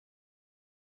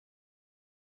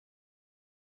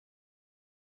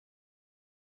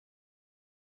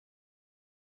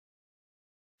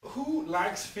Who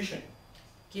likes fishing?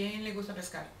 ¿Quién le gusta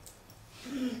pescar?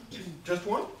 Just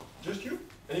one? Just you?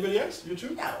 Anybody else? You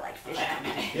too? I like fishing.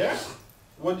 Yeah?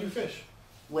 What do you fish?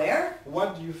 Where?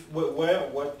 What do you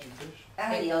what do you fish?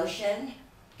 Out in the ocean.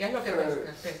 ¿Qué es lo que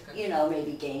pesca? You know,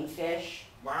 maybe game fish.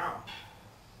 Wow.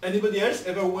 Anybody else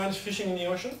ever went fishing in the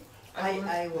ocean?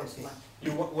 I was one.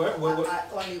 You where?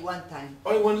 Only one time.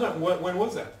 Only one time. When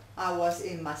was that? I was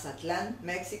in Mazatlan,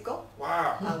 Mexico,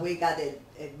 Wow. and we got a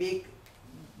big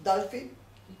dolphin.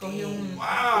 Cogí un,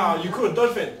 Wow, you caught a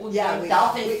dolphin. un, Yeah, del- we-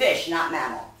 Dolphin fish, not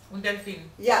mammal. un delfín.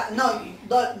 Yeah, no,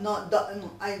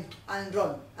 I'm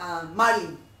wrong.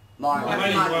 Marlin. Marlin.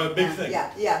 Marlin, well, a big thing.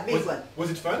 Yeah, big one.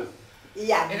 Was it fun?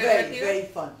 Yeah, ¿Era very, divertido? very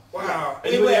fun. Wow. Yeah. We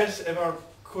Anybody were- else ever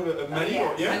caught a marlin? yeah.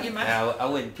 Or, yeah? ¿Alguien más? Yeah, I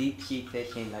went deep sea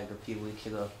fishing like a few weeks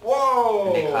ago.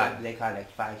 Whoa. And they caught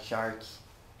like 5 sharks.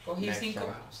 Cogí Next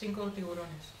cinco time.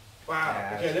 tiburones. Wow.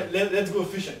 Yeah, Okay, that's let's go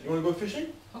fishing. You want to go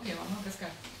fishing? Ok, vamos a pescar.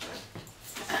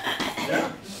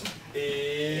 Yeah.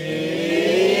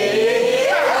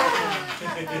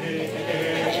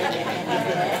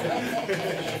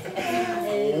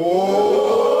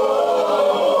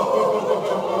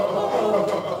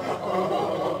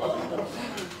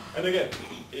 And again.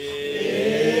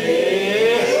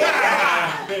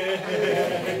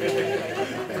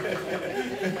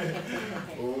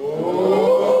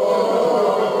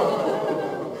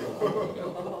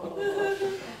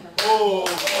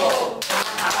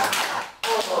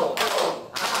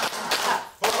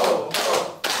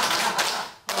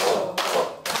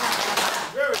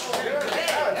 Very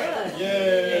good.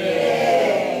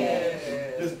 Yeah.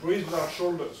 Let's breathe with our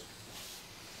shoulders.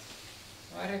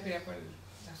 Voy a respirar por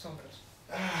los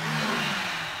hombros.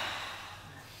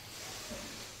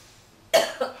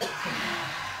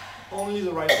 Only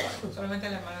the right side. Solamente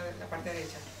la mano de la parte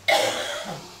derecha.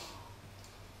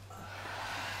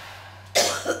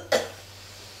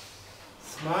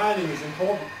 Smiling is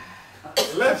important.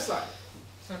 Left side.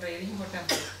 Sonreír es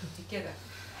importante. Izquierda.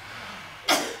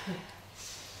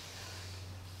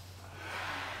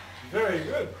 Very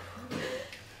good.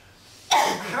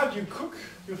 How do you cook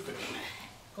your fish?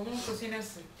 ¿Cómo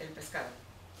cocinas el pescado?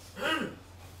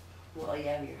 Well, you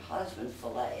have your husband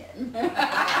filleting.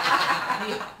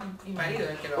 Mi marido es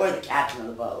el que lo Or hace. the captain of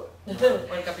the boat. O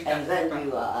el capitán. And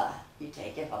then you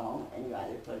take it home and you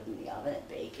either put it in the oven and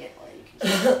bake it or you can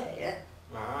saute it.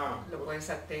 Wow. Lo pueden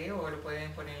sarté o lo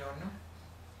pueden poner en el horno.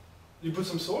 You put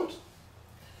some salt?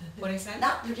 ¿Ponen sal?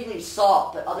 Not particularly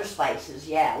salt, but other spices,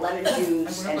 yeah. Lemon juice Algunos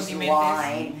and some condimentos.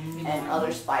 wine and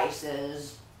other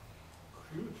spices.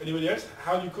 Good. Anybody else?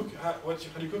 How do you cook? How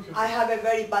do you cook your I fish? have a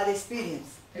very bad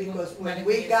experience Tengo because mala when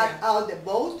we got experiencia. out the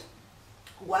boat,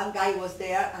 one guy was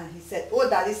there and he said, "Oh,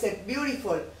 that is a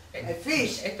beautiful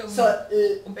fish." Esto es So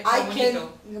un pescado I can,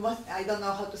 bonito. I don't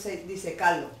know how to say this,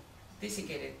 Carlo.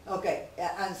 Desiccated. Okay,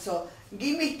 and so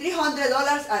give me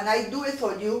 $300 and I do it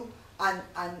for you, and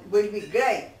will be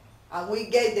great. And we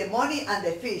gave the money and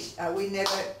the fish, and we never.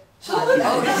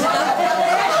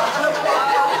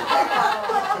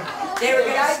 They were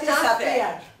The gonna guy stuff it.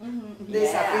 disappeared.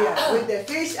 Disappeared with the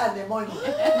fish and the money.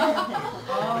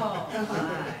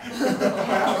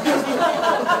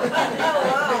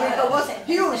 It was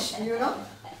huge, you know.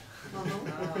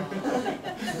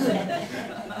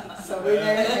 So we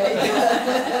never made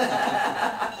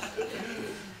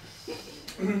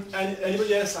And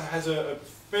anybody else has a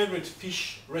favorite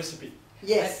fish recipe?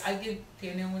 Yes, ¿Alguien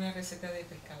tiene una receta de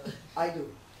pescado? I do.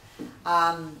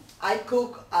 I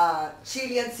cook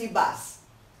Chilean sea bass,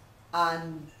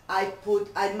 and I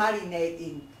marinate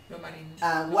in Lo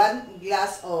marino. 1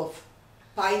 glass of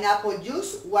pineapple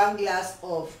juice, 1 glass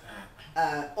of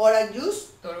orange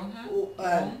juice, Toronja.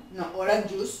 Limón. no, orange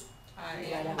juice,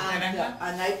 Naranja.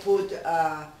 and I put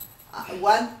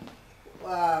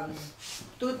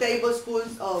 2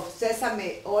 tablespoons of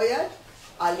sesame oil,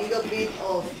 a little bit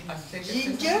of Aceite de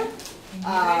ginger,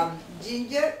 sésamo,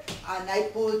 ginger, and I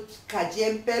put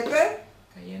cayenne pepper,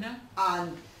 cayena.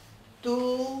 and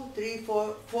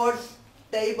 4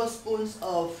 tablespoons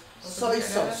of soy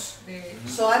sauce.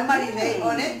 So I marinate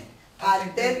on it,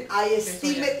 and then I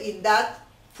steam it in that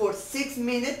for 6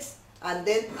 minutes, and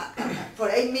then for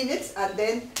 8 minutes, and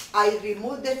then I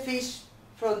remove the fish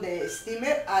from the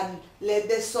steamer and let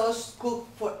the sauce cook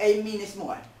for 8 minutes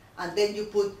more. And then you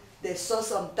put the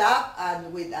sauce on top,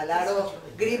 and with a lot of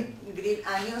green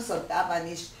onions on top, and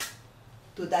it's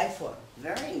to die for.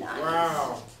 Very nice.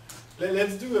 Wow.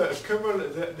 Let's do a couple.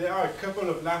 There are a couple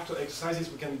of laughter exercises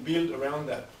we can build around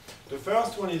that. The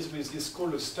first one is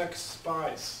called a stuck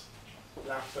spice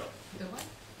laughter. The what?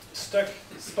 Stuck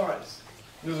spice.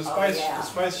 You know the Oh, spice, yeah. the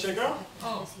spice shaker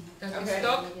Oh, does it Okay.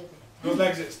 stop? goes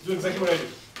like this. Do exactly what I do.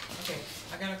 Okay.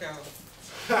 Acá lo que hago.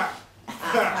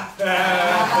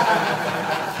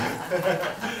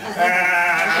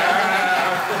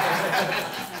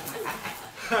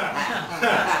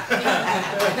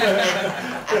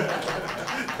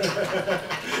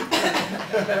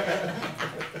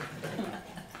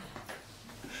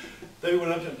 There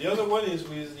one option. The other one is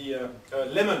with the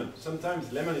lemon.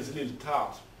 Sometimes lemon is a little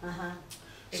tart. Uh-huh.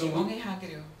 El So limón es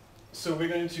agrio. So we're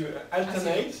going to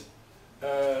alternate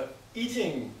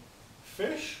eating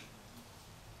fish,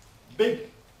 big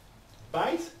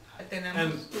bite,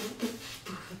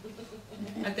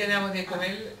 Alternamos de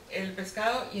comer el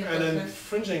pescado y and then entonces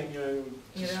fringing,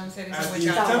 y debemos hacer esa at the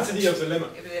huella intensity of the lemon.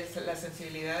 de la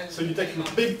sensibilidad del So you take a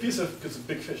limón. big piece of, because it's a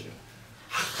big fish.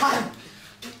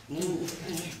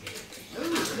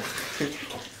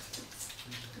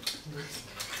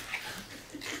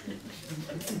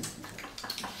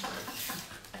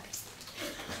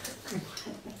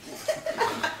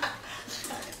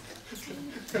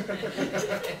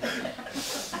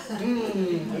 Yum,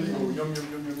 yum,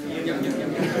 yum, yum, yum.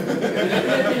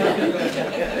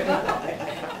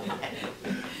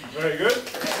 Very good.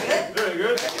 Very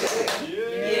good.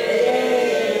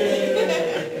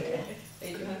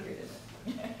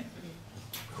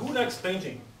 Who likes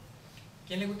painting?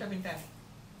 ¿Quién le gusta pintar?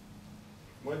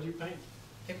 What do you paint?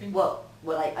 ¿Qué pinta?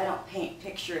 Well, I don't paint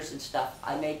pictures and stuff.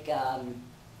 I make,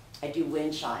 I do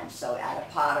wind chimes. So out of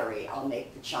pottery, I'll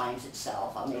make the chimes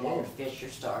itself. I'll make either fish or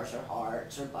stars or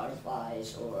hearts or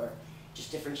butterflies or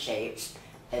just different shapes.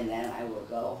 And then I will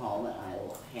go home and I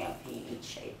will hand paint each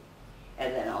shape.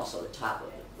 And then also the top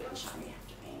of the wind chime you have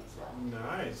to paint as well.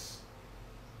 Nice.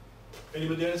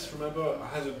 Anybody else remember,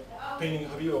 has a painting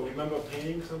hobby or remember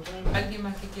painting sometimes? ¿Alguien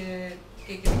más que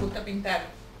le gusta pintar?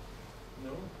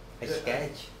 No? I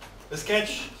sketch. A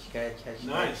sketch? Sketch, I sketch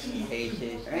Nice.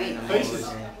 pages, Great. animals, Faces.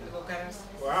 and Luego caras.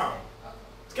 Wow.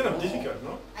 It's kind of difficult,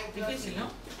 no? Difícil, ¿no?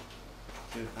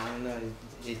 I don't know,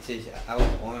 it's just, I was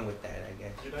born with that, I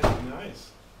guess. You like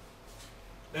nice.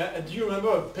 Do you remember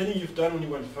a painting you've done when you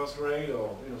went first grade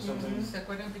or something? ¿Se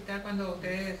acuerdan pintar cuando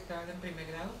ustedes estaban en primer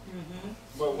grado?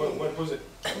 What was it?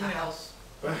 Un house.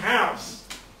 A house.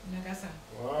 Una casa.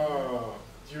 Wow.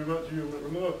 Do you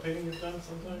remember a painting you've done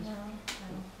sometimes?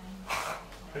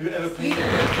 Have you ever painted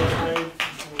in first grade?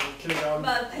 Kindergarten?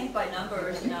 But paint by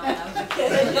numbers, you know, when I was a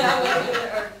kid, you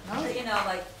know,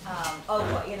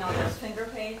 or, you know, like, those finger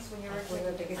paints when you were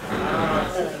a kid.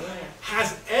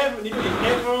 Has anybody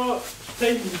ever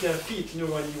painted with their feet? When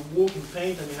you walk in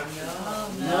paint and you have to...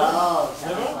 No,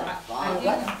 sounds Never? like fun.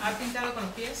 ¿Alguien ha pintado con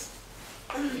los pies?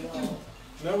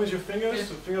 No, with your fingers?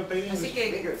 So finger painting? Así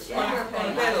que Fingers, con yeah. con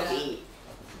los My dedos. feet.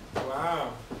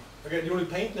 Wow. Okay, do you want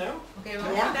to paint now? Ok,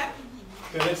 vamos a Yeah. pintar.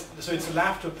 Okay, so it's a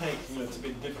laughter paint. It's a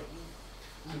bit different.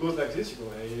 You go like this, you go,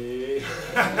 hey.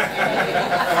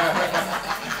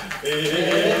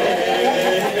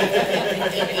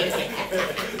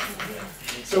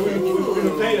 So we're going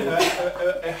to paint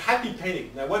a happy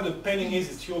painting. Now what the painting is,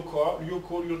 it's your call,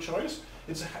 your choice.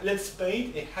 Let's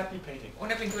paint a happy painting.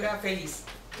 Una pintura feliz.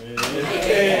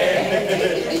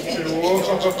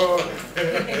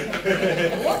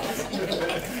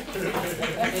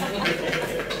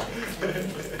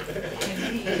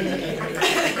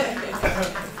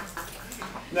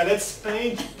 Now let's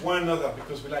paint one another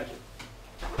because we like it.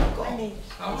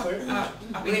 Vamos Sorry? a We're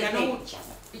gonna pintarnos paint each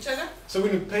other. each other. So we're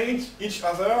going to paint each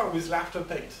other with laughter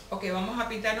paint. Ok, vamos a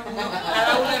pintarnos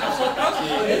cada uno de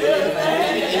nosotros.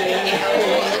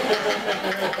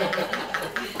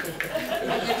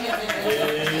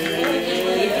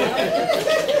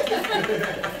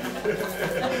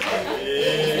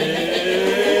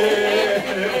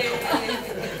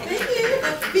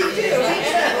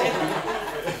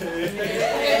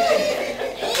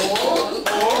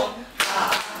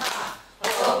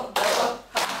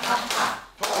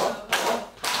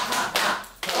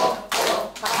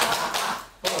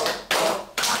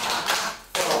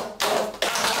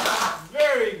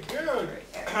 Very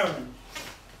good.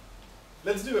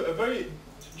 Let's do a very... Do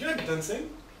you like dancing?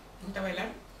 ¿Te gusta bailar?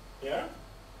 Yeah?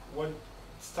 What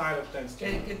style of dance do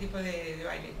you ¿Qué tipo de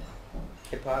baile?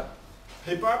 Hip hop.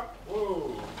 Hip hop?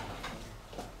 Whoa.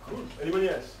 Cool. Anybody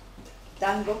else?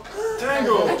 Tango,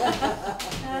 Tango!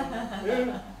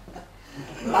 Yeah.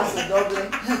 paso doble,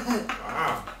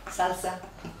 Wow. salsa,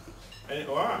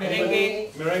 Wow.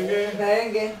 Merengue. Merengue.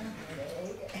 merengue,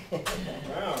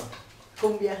 Wow.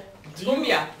 cumbia.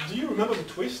 Cumbia. Do you remember the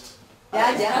twist?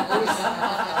 Yeah,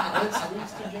 Let's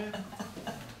twist again.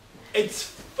 It's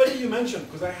funny you mentioned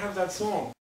because I have that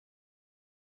song.